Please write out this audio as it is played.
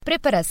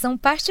Preparação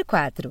parte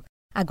 4.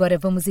 Agora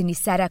vamos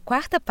iniciar a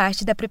quarta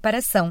parte da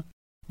preparação.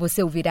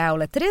 Você ouvirá a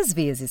aula 3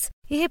 vezes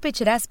e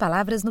repetirá as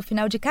palavras no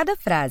final de cada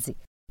frase.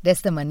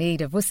 Desta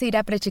maneira, você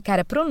irá praticar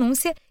a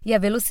pronúncia e a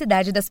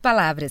velocidade das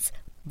palavras.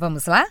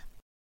 Vamos lá?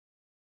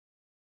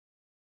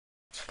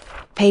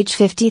 Page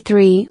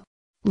 53,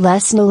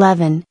 Lesson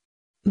 11.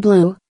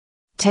 Blue.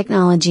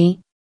 Technology.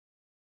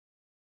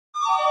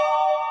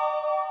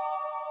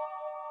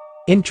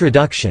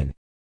 Introduction.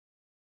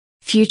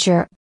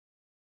 Future.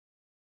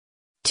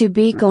 To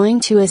be going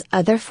to is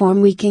other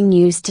form we can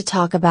use to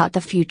talk about the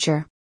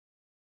future.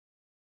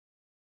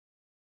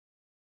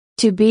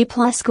 To be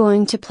plus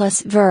going to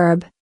plus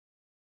verb.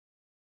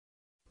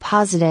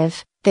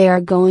 Positive, they are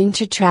going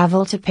to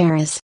travel to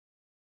Paris.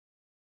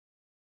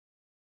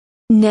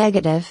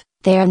 Negative,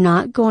 they are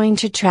not going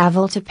to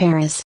travel to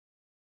Paris.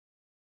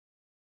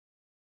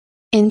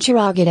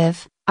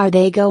 Interrogative, are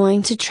they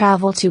going to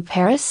travel to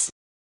Paris?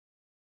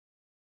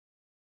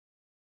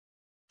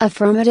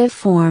 Affirmative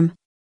form.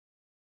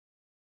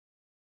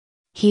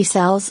 He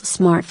sells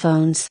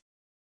smartphones.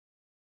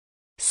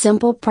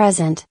 Simple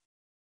present.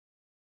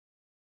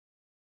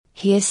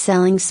 He is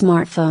selling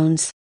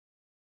smartphones.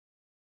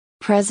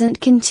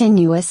 Present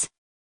continuous.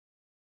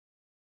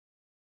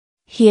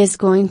 He is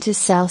going to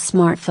sell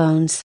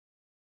smartphones.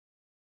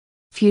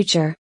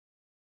 Future.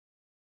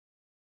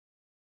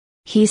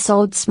 He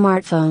sold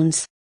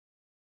smartphones.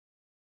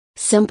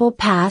 Simple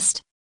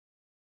past.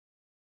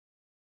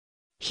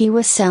 He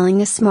was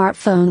selling a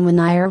smartphone when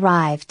I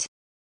arrived.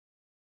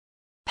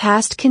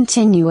 Past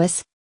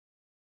continuous.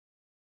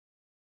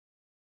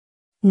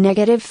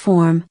 Negative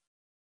form.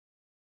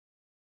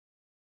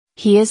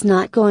 He is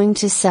not going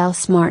to sell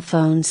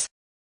smartphones.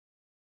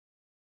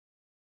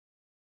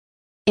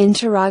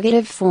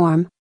 Interrogative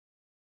form.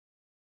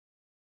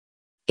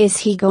 Is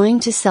he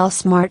going to sell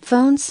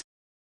smartphones?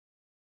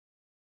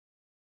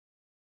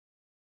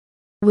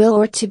 Will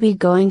or to be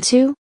going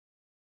to?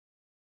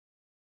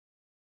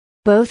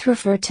 Both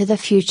refer to the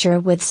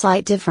future with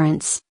slight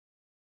difference.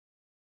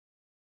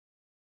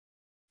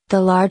 The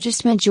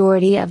largest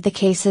majority of the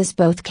cases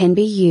both can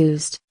be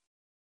used.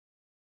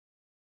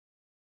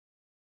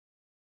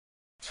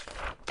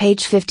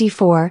 Page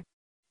 54.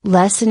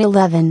 Lesson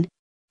 11.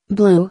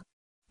 Blue.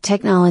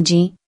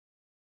 Technology.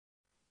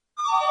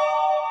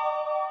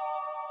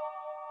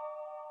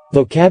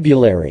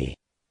 Vocabulary.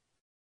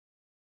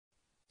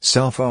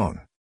 Cell phone.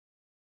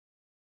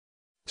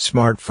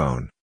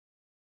 Smartphone.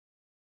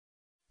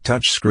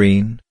 Touch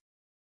screen.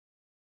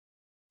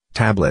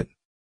 Tablet.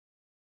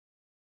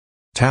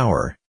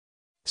 Tower.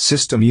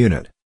 System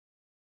unit.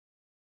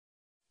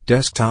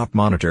 Desktop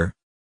monitor.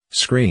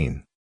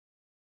 Screen.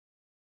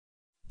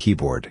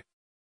 Keyboard.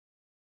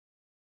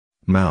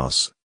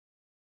 Mouse.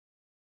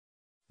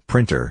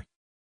 Printer.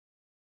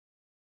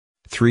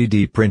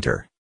 3D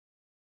printer.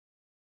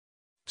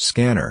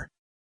 Scanner.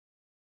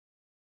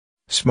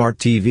 Smart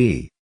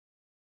TV.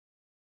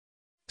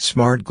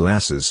 Smart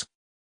glasses.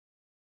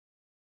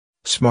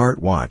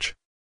 Smart watch.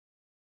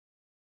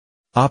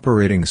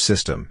 Operating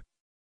system.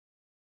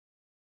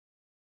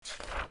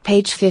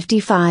 Page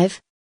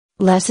 55.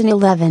 Lesson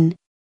 11.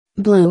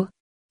 Blue.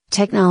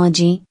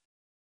 Technology.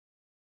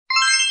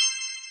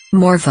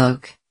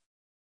 Morvoc.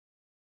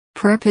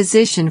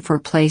 Preposition for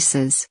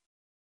places.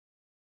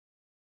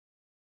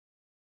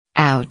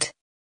 Out.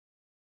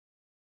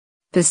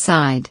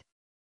 Beside.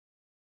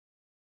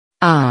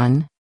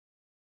 On.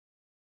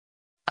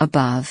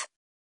 Above.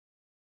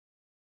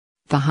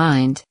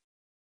 Behind.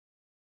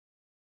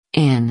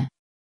 In.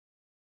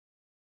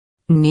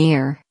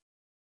 Near.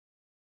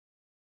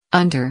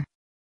 Under.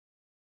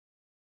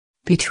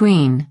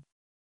 Between.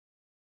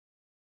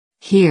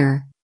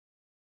 Here.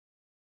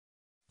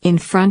 In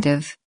front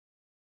of.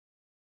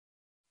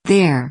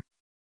 There.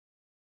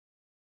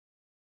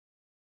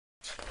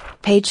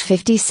 Page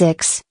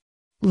 56.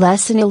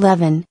 Lesson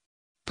 11.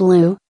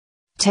 Blue.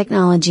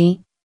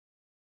 Technology.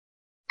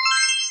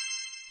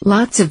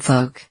 Lots of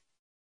folk.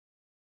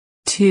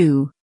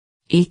 To.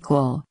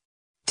 Equal.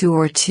 To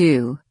or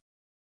two.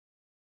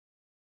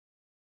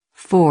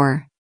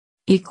 For.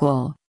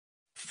 Equal.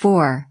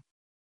 For.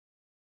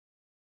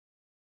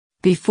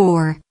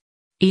 Before.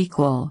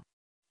 Equal.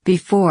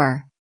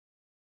 Before.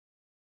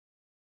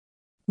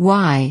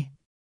 Why.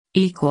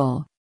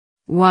 Equal.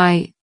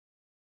 Why.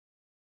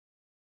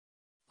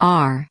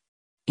 Are.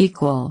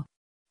 Equal.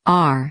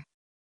 Are.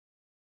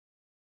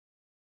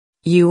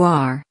 You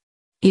are.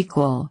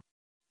 Equal.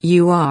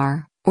 You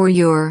are, or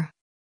your.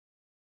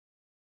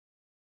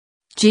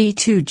 G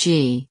to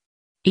G.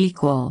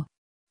 Equal.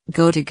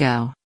 Go to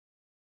go.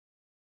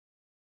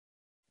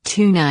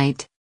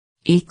 Tonight.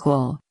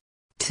 Equal.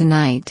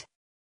 Tonight.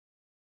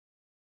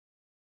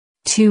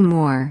 Two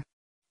more.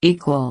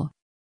 Equal.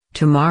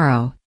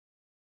 Tomorrow.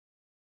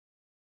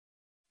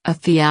 A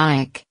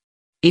fiaic.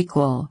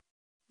 Equal.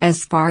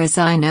 As far as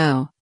I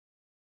know.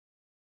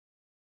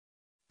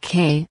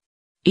 K.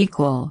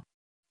 Equal.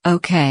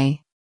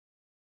 Okay.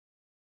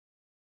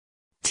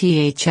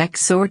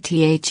 THX or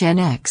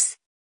THNX.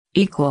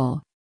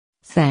 Equal.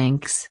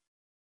 Thanks.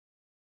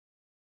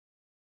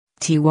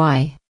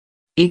 ty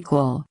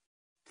equal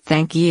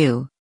thank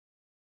you,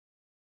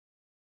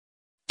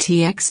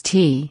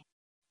 txt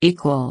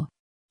equal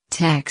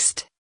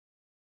text,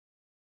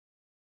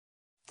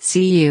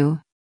 cu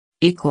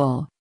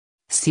equal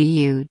see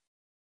you,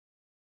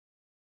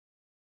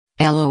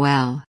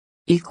 lol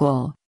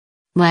equal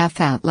laugh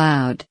out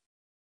loud,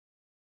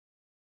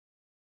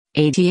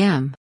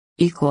 atm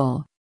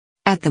equal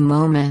at the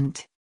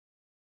moment,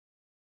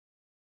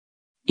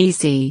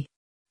 ec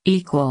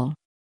equal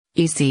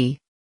easy,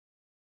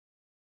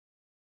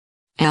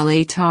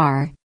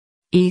 later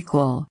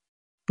equal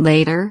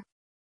later,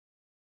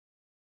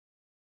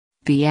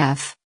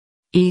 bf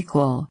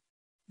equal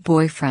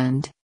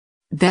boyfriend,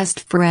 best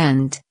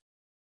friend,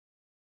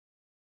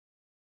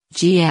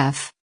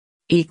 gf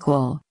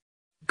equal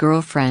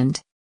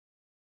girlfriend,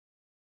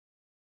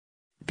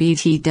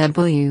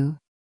 btw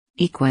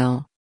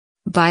equal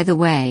by the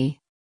way,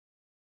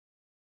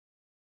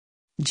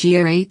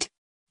 great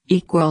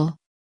equal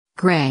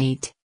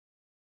great,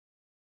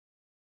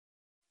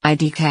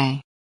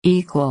 idk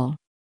equal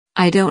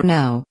I don't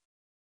know,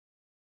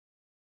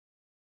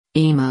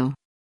 emo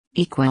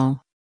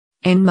equal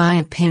in my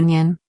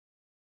opinion,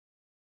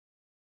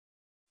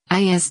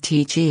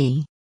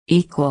 istg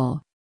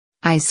equal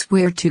I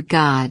swear to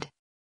God,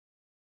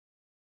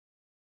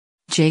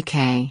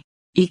 jk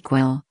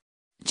equal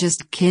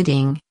just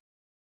kidding,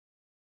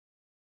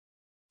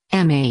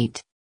 m8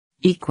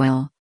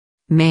 equal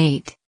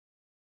mate,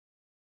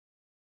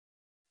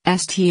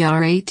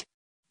 str8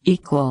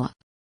 equal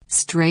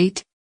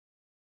straight,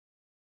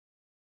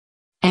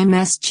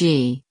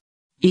 msg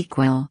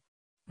equal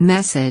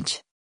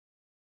message,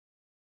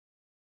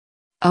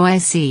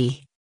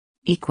 oic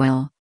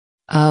equal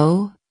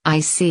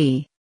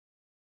oic,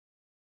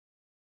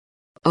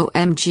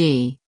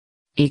 omg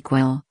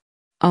equal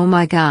oh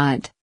my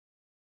god,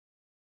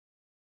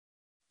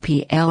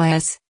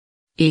 pls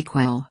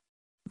equal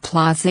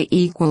plaza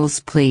equals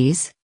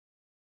please,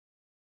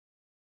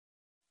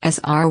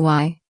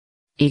 sry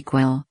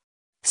equal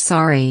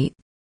sorry,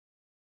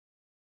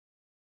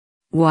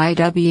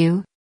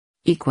 yw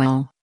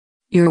equal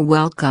you're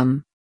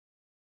welcome,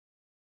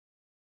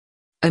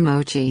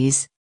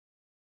 emojis,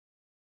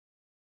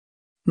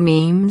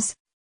 memes.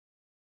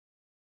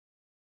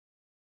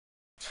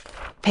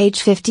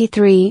 Page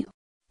 53,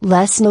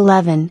 Lesson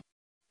 11.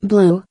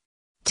 Blue.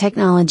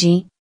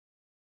 Technology.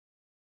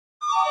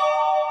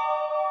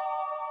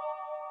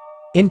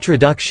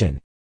 Introduction.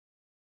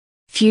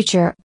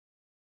 Future.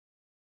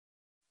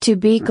 To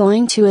be,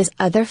 going to is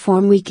other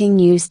form we can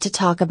use to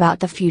talk about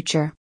the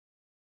future.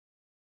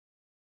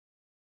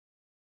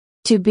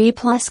 To be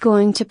plus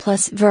going to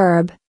plus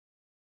verb.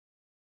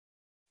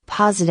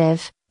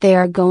 Positive, they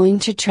are going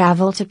to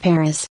travel to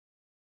Paris.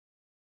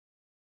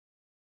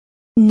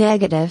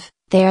 Negative,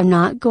 they are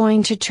not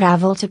going to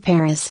travel to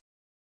Paris.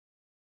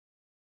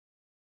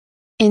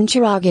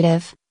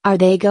 Interrogative, are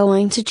they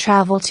going to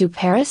travel to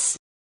Paris?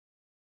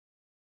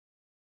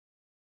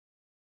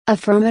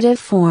 Affirmative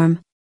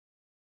form.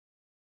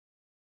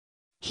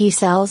 He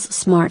sells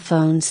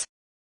smartphones.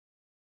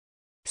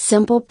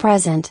 Simple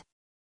present.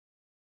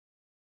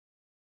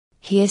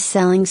 He is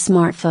selling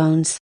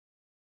smartphones.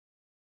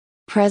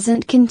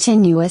 Present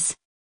continuous.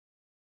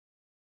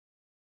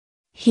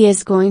 He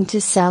is going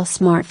to sell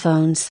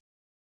smartphones.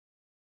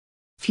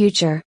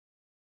 Future.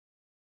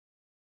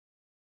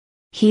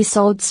 He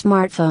sold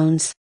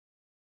smartphones.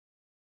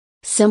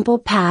 Simple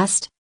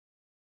past.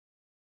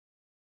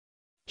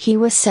 He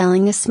was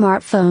selling a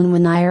smartphone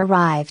when I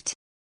arrived.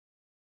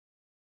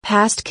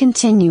 Past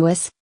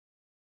continuous.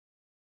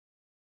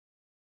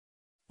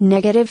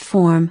 Negative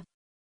form.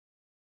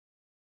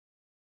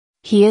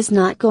 He is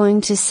not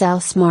going to sell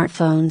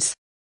smartphones.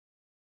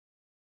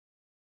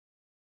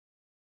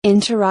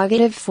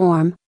 Interrogative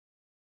form.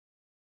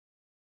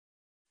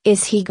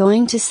 Is he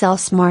going to sell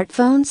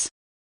smartphones?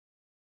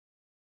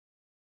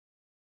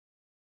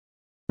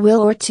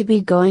 Will or to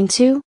be going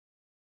to?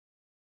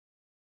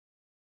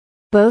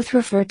 Both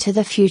refer to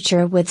the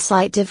future with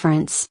slight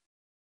difference.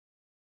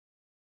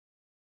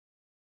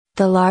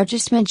 The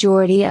largest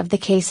majority of the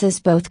cases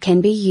both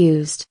can be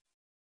used.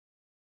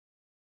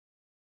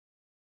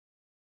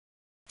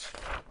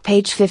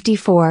 Page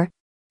 54.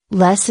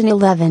 Lesson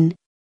 11.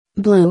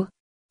 Blue.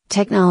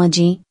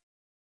 Technology.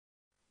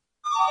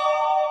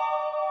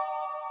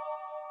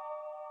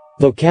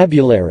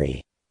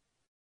 Vocabulary.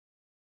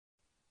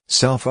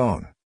 Cell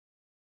phone,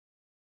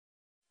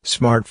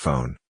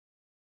 smartphone,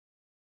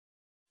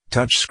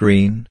 touch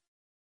screen,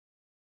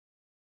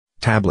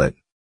 tablet,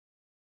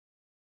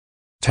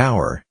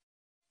 tower,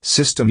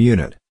 system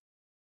unit,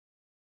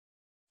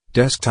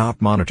 desktop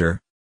monitor,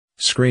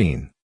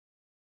 screen,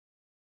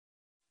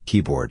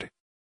 keyboard,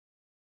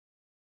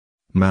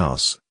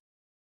 mouse,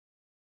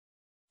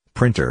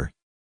 printer,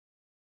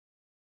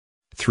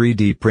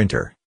 3D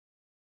printer,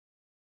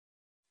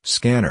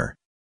 scanner,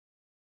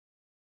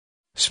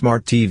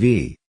 smart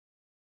TV,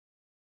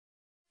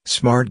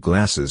 smart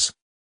glasses,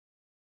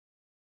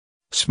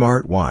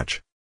 smart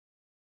watch,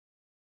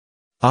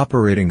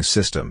 operating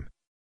system.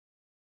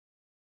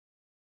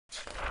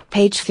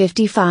 Page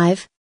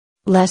 55.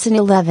 Lesson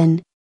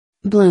 11.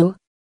 Blue.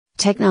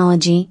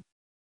 Technology.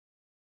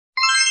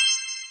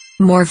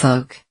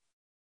 Morvoke.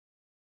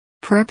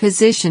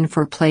 Preposition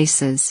for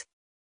places.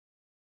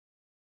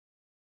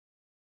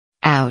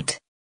 Out.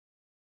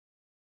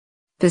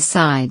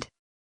 Beside.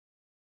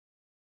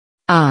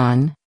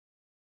 On.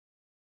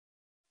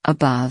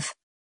 Above.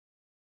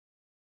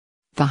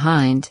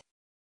 Behind.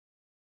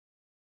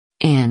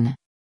 In.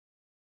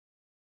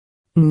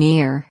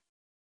 Near.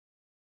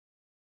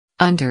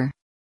 Under.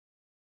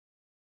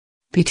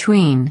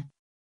 Between.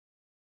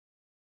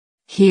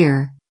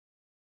 Here.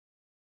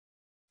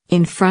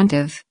 In front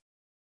of.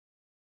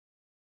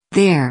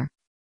 There.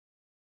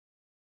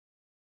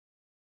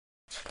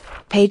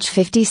 Page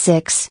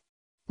 56.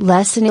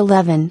 Lesson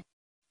 11.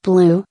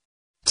 Blue.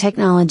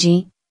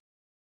 Technology.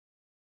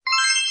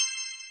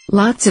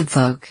 Lots of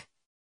folk.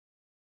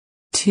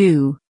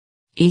 To.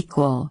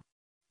 Equal.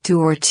 To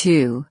or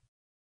two.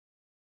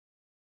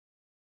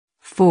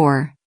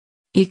 For.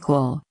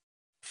 Equal.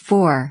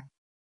 For.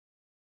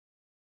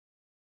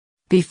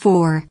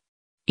 Before.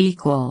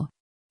 Equal.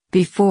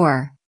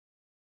 Before.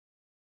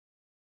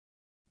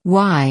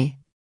 Why.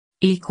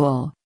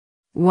 Equal.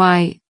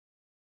 Why.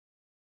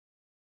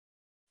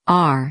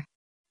 Are.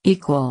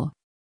 Equal.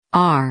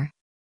 Are.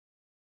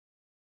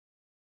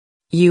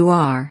 You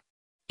are.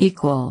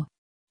 Equal.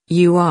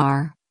 You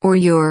are, or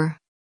your.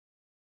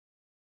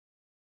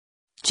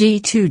 G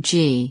to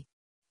G.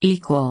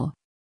 Equal.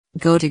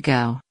 Go to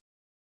go.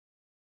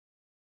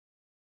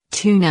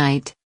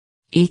 Tonight.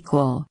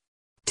 Equal.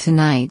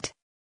 Tonight.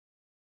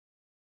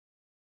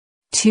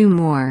 Two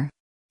more.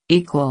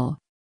 Equal.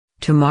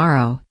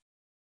 Tomorrow.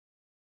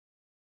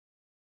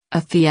 A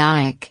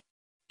fiaic.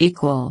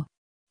 Equal.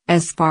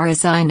 As far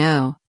as I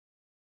know.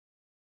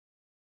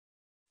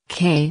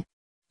 K.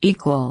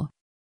 Equal.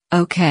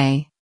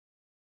 Okay.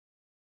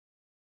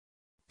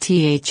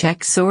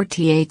 THX or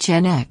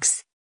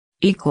THNX.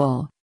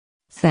 Equal.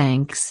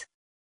 Thanks.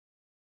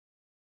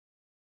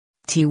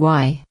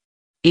 TY.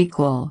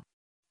 Equal.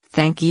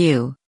 Thank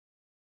you.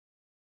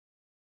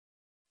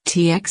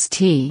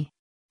 TXT.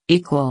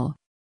 Equal.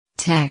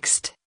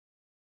 Text.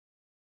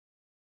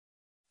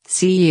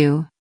 See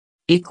you.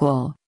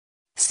 Equal.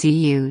 See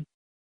you.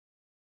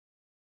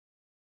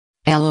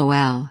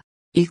 LOL.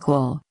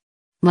 Equal.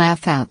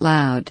 Laugh out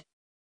loud.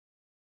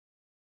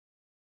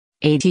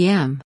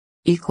 ATM.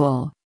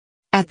 Equal.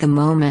 At the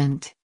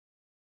moment.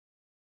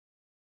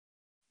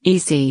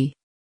 EC.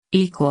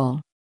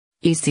 Equal.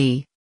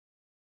 Easy.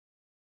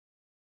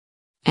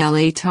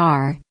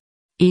 LATAR.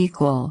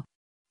 Equal.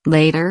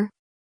 Later.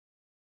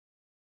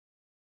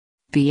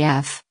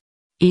 BF.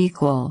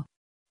 Equal.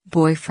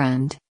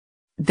 Boyfriend.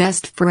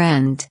 Best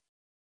friend.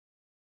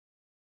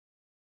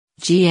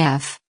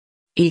 GF.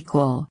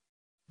 Equal.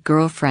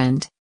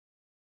 Girlfriend.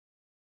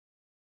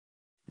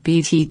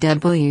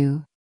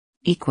 BTW.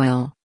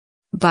 Equal.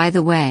 By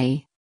the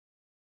way.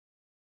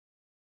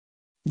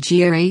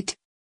 Great.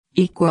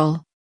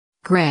 Equal.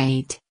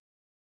 Great.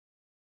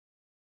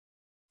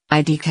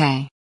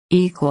 IDK.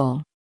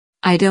 Equal.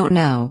 I don't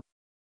know.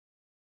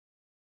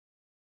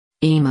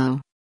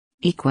 Emo.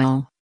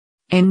 Equal.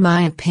 In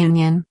my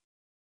opinion.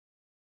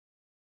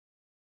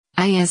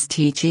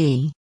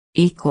 ISTG.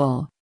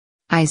 Equal.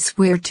 I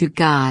swear to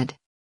God.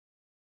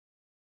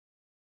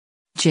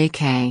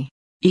 JK.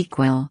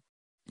 Equal.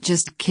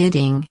 Just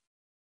kidding.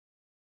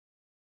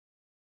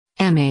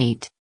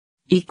 M8.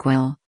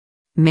 Equal.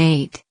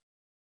 Mate.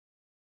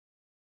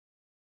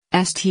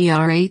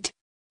 STR8.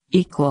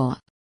 Equal.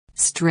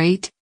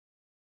 Straight.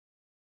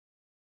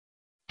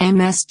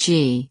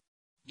 MSG.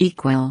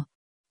 Equal.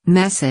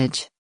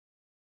 Message.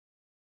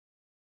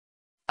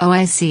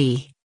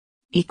 OIC.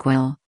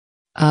 Equal.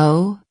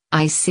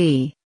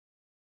 OIC.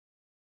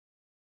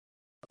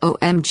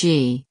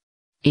 OMG.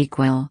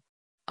 Equal.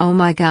 Oh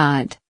my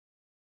god.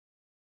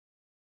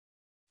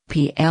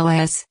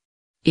 PLS.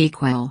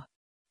 Equal.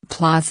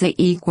 Plaza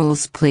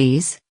equals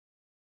please.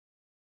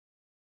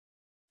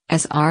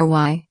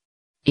 SRY.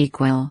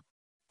 Equal.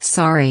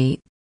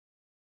 Sorry.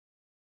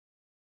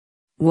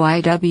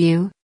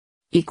 YW.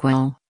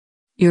 Equal.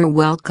 You're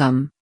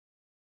welcome.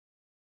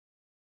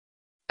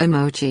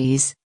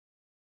 Emojis.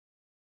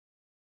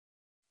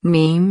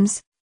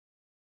 Memes.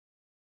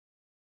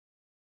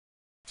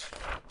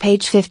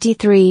 Page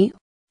 53.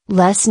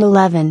 Lesson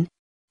 11.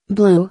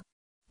 Blue.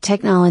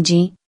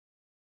 Technology.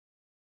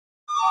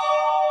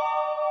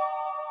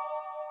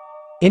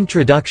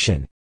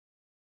 Introduction.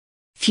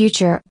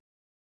 Future.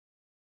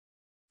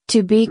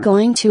 To be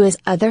going to is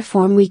other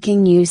form we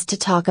can use to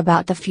talk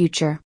about the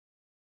future.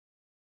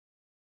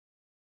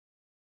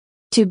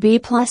 To be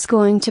plus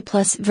going to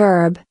plus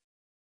verb.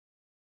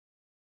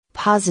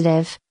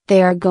 Positive,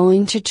 they are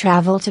going to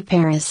travel to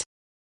Paris.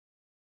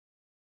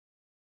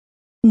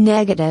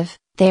 Negative,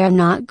 they are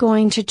not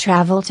going to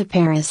travel to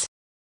Paris.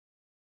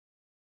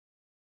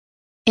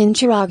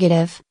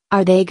 Interrogative,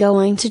 are they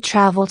going to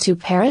travel to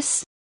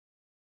Paris?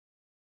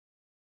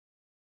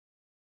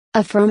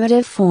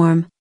 Affirmative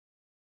form.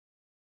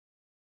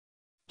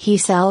 He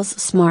sells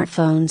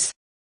smartphones.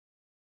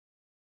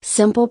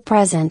 Simple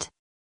present.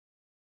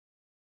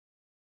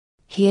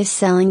 He is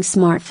selling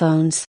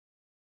smartphones.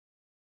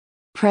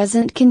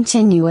 Present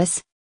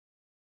continuous.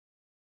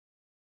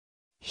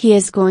 He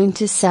is going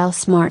to sell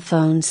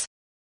smartphones.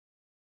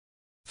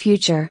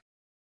 Future.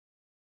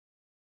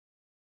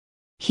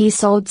 He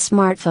sold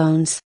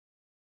smartphones.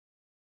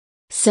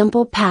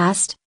 Simple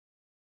past.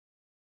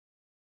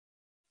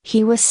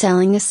 He was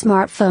selling a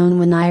smartphone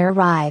when I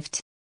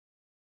arrived.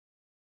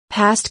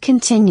 Past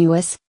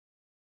continuous.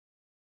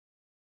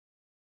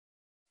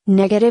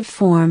 Negative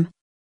form.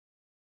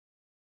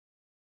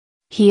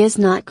 He is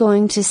not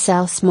going to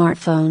sell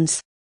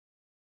smartphones.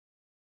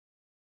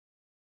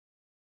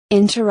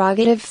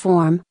 Interrogative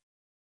form.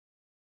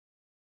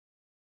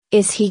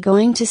 Is he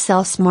going to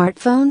sell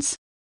smartphones?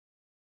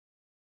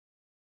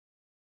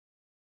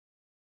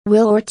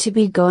 Will or to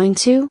be going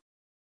to?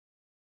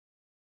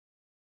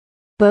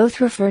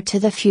 Both refer to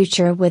the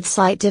future with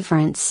slight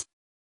difference.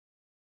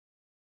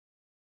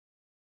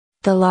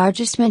 The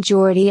largest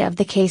majority of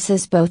the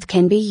cases both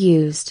can be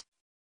used.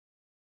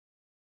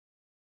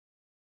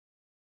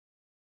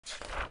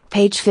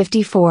 Page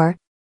 54.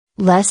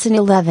 Lesson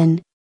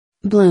 11.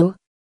 Blue.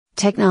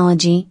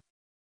 Technology.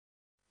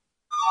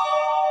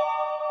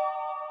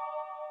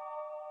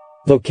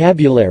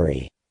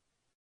 Vocabulary.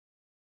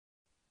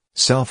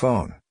 Cell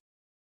phone.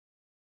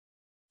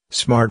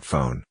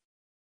 Smartphone.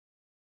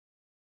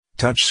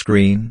 Touch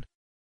screen.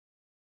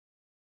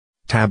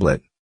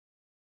 Tablet.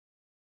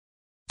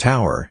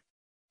 Tower.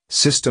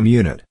 System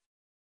unit.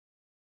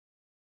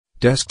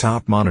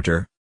 Desktop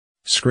monitor.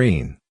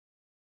 Screen.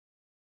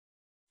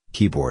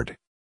 Keyboard.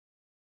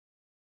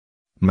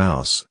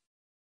 Mouse.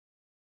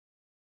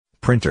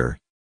 Printer.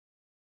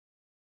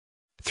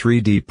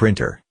 3D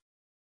printer.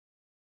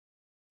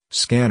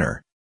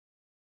 Scanner.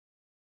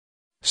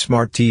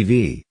 Smart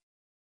TV.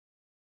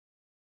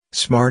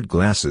 Smart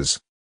glasses.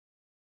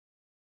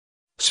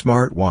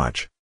 Smart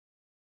watch.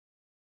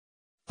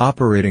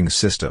 Operating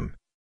system.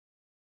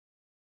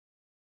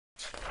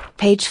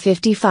 Page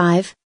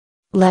 55.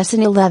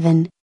 Lesson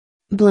 11.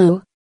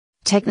 Blue.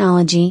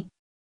 Technology.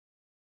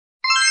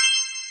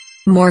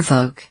 More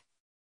voc.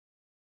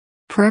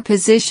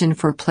 Preposition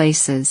for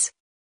places.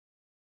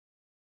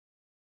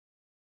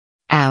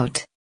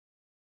 Out.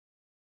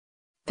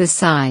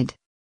 Beside.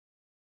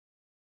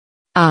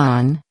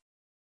 On.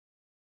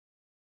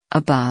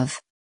 Above.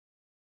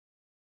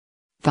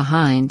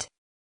 Behind.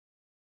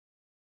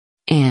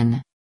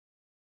 In.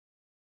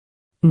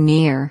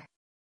 Near.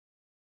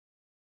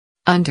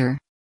 Under.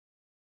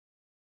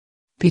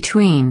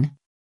 Between.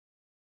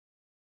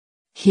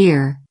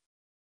 Here.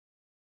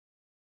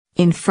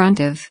 In front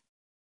of.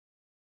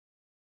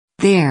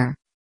 There.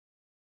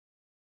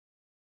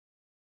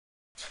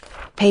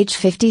 Page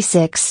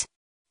 56.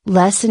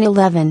 Lesson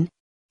 11.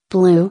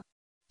 Blue.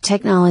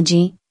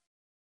 Technology.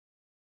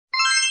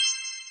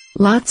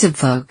 Lots of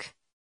voc.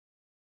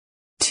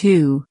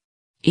 To.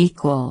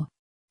 Equal.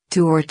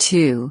 To or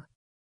to.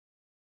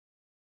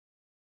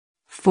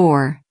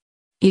 For.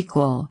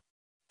 Equal.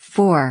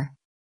 For.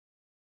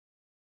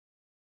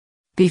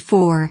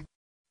 Before.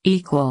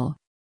 Equal.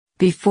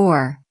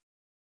 Before.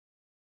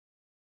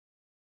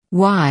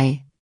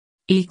 Why.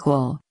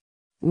 Equal.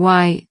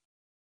 Why.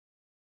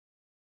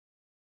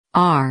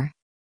 Are.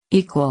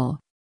 Equal.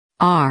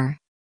 Are.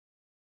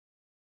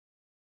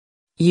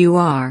 You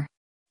are.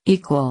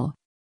 Equal.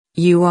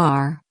 You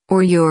are,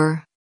 or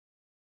your.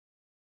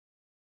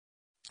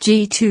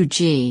 G to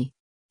G.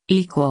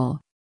 Equal.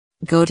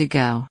 Go to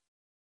go.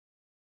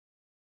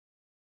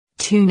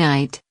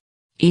 Tonight.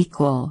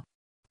 Equal.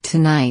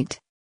 Tonight.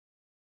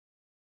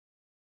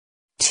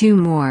 Two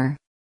more.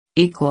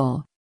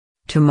 Equal.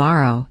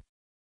 Tomorrow.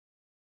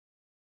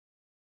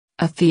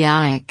 A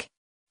fiaic.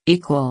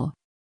 Equal.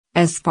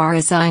 As far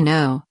as I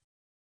know.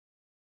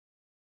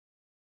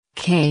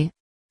 K.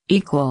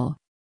 Equal.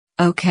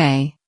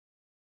 Okay.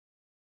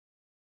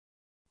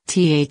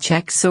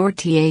 THX or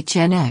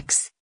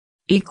THNX.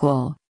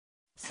 Equal.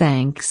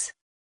 Thanks.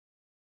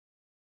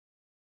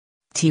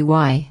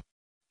 TY.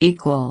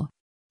 Equal.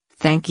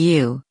 Thank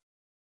you.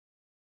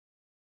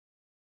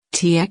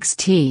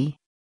 TXT.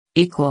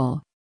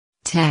 Equal.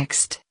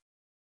 Text.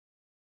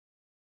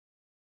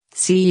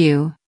 See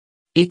you.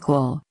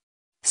 Equal.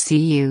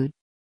 See you.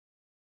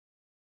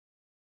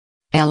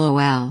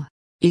 LOL.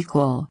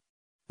 Equal.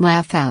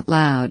 Laugh out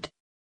loud.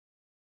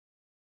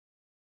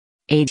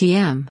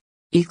 ATM.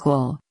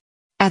 Equal.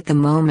 At the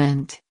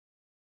moment.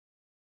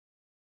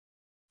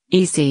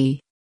 EC.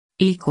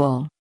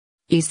 Equal.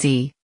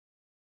 Easy.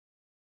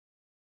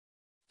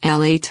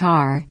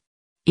 LATAR.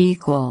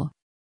 Equal.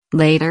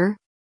 Later.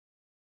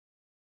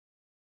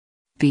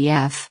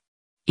 BF.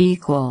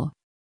 Equal.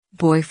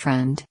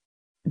 Boyfriend.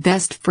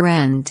 Best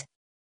friend.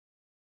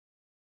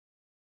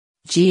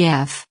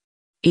 GF.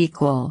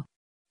 Equal.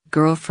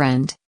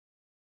 Girlfriend.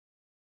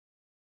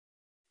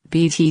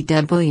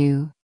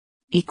 BTW.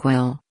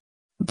 Equal.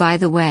 By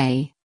the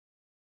way.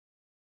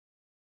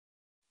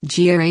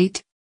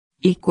 Great.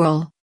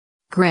 Equal.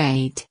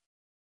 Great.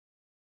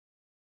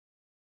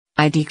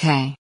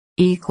 IDK.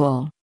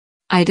 Equal.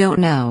 I don't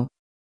know.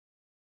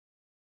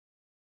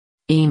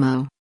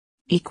 Emo.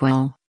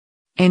 Equal.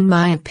 In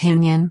my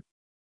opinion.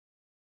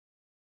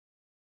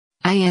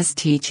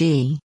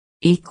 ISTG.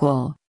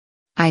 Equal.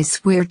 I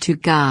swear to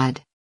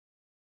God.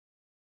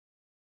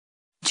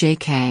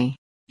 JK.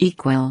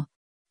 Equal.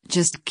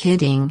 Just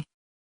kidding.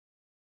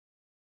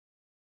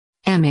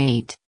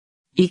 M8.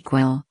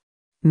 Equal.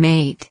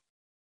 Mate.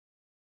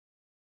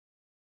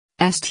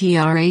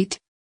 STR8.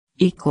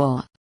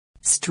 Equal.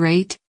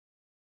 Straight.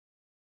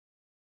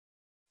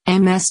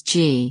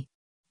 MSG.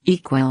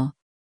 Equal.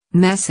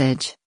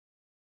 Message.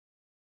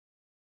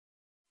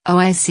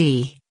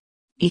 OIC.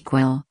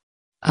 Equal.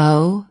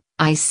 Oh,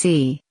 I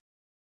see.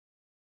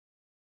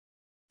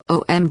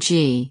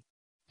 OMG.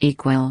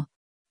 Equal.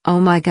 Oh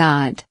my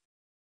god.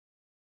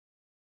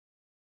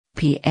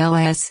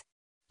 PLS.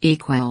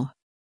 Equal.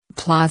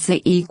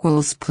 Plaza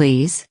equals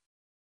please.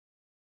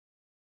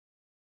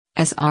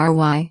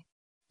 SRY.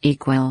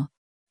 Equal.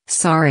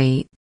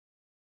 Sorry.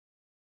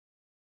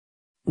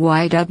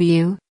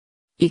 YW.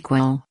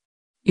 Equal.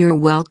 You're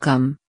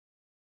welcome.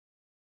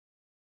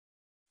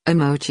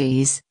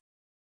 Emojis.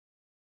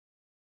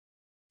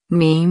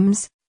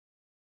 Memes.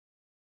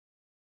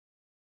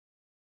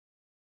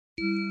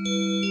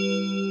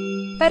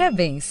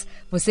 Parabéns!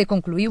 Você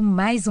concluiu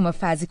mais uma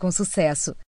fase com sucesso.